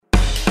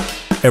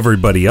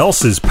Everybody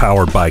else is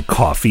powered by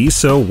coffee,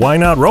 so why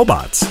not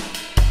robots?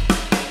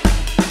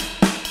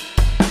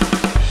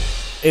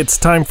 It's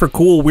time for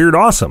Cool, Weird,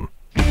 Awesome.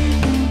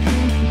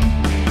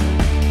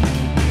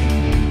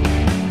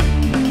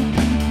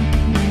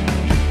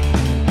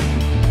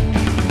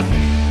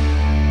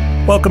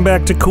 Welcome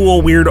back to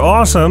Cool, Weird,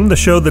 Awesome, the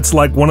show that's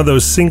like one of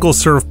those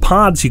single-serve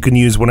pods you can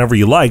use whenever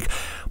you like,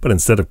 but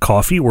instead of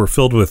coffee, we're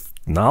filled with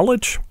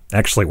knowledge.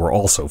 Actually, we're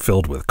also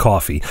filled with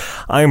coffee.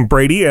 I'm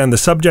Brady, and the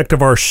subject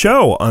of our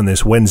show on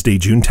this Wednesday,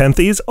 June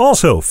 10th, is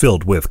also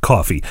filled with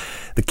coffee.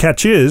 The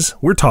catch is,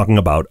 we're talking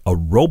about a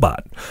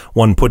robot,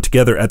 one put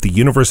together at the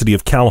University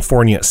of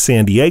California,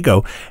 San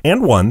Diego,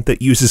 and one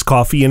that uses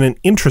coffee in an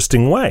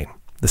interesting way.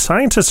 The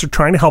scientists are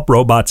trying to help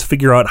robots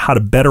figure out how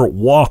to better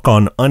walk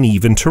on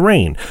uneven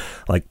terrain,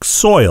 like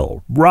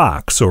soil,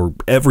 rocks, or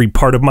every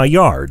part of my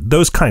yard,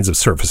 those kinds of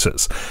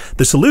surfaces.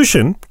 The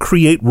solution?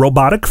 Create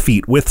robotic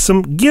feet with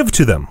some give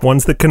to them,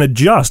 ones that can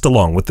adjust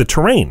along with the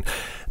terrain.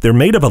 They're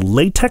made of a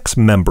latex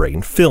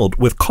membrane filled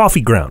with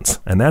coffee grounds,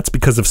 and that's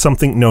because of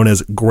something known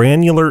as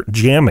granular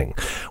jamming.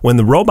 When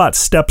the robot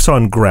steps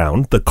on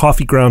ground, the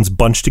coffee grounds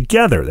bunch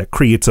together. That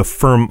creates a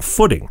firm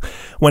footing.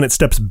 When it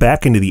steps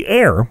back into the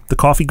air, the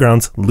coffee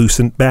grounds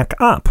loosen back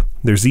up.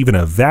 There's even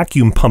a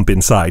vacuum pump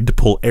inside to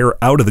pull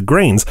air out of the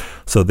grains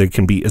so they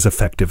can be as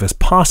effective as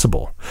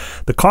possible.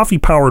 The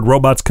coffee-powered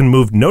robots can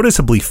move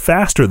noticeably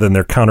faster than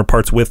their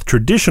counterparts with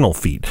traditional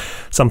feet,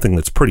 something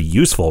that's pretty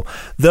useful.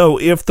 Though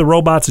if the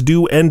robots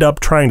do end up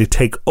trying to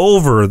take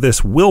over,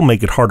 this will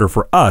make it harder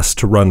for us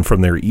to run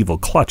from their evil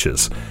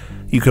clutches.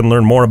 You can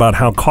learn more about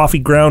how coffee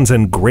grounds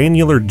and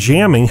granular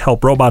jamming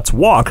help robots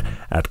walk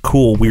at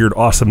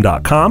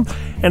coolweirdawesome.com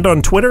and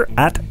on Twitter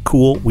at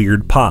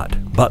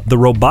coolweirdpod. But the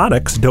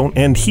robotics don't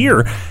end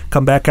here.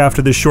 Come back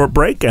after this short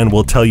break and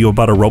we'll tell you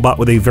about a robot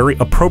with a very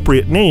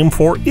appropriate name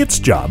for its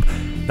job.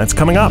 That's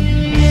coming up.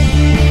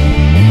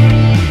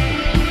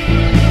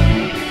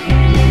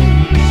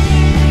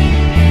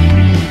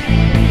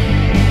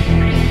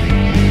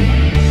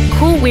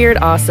 Cool, Weird,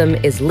 Awesome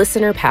is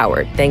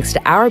listener-powered thanks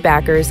to our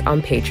backers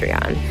on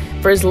Patreon.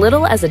 For as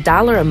little as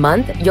 $1 a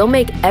month, you'll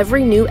make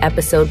every new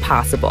episode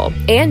possible.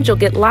 And you'll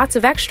get lots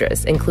of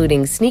extras,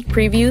 including sneak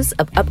previews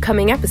of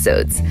upcoming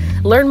episodes.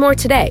 Learn more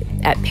today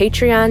at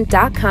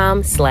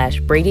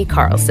patreon.com/Brady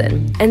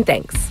Carlson. And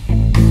thanks.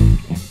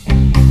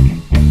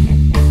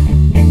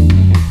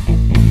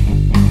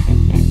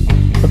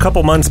 A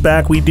couple months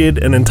back, we did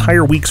an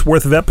entire week's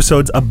worth of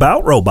episodes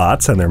about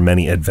robots and their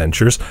many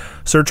adventures.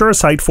 Search our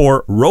site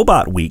for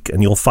Robot Week,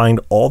 and you'll find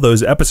all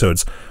those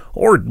episodes.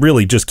 Or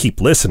really just keep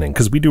listening,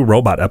 because we do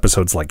robot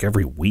episodes like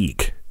every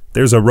week.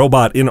 There's a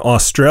robot in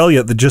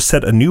Australia that just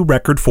set a new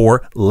record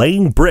for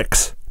laying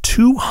bricks.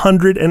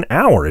 200 an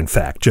hour, in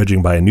fact,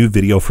 judging by a new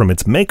video from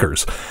its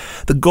makers.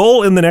 The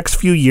goal in the next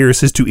few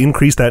years is to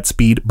increase that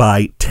speed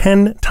by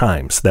 10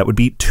 times. That would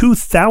be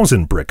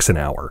 2,000 bricks an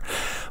hour.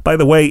 By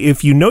the way,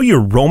 if you know your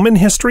Roman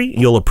history,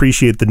 you'll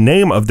appreciate the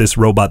name of this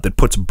robot that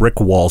puts brick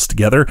walls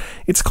together.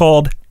 It's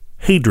called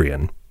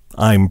Hadrian.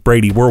 I'm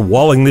Brady. We're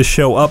walling this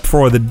show up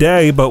for the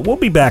day, but we'll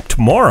be back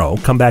tomorrow.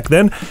 Come back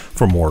then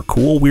for more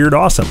Cool, Weird,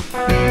 Awesome.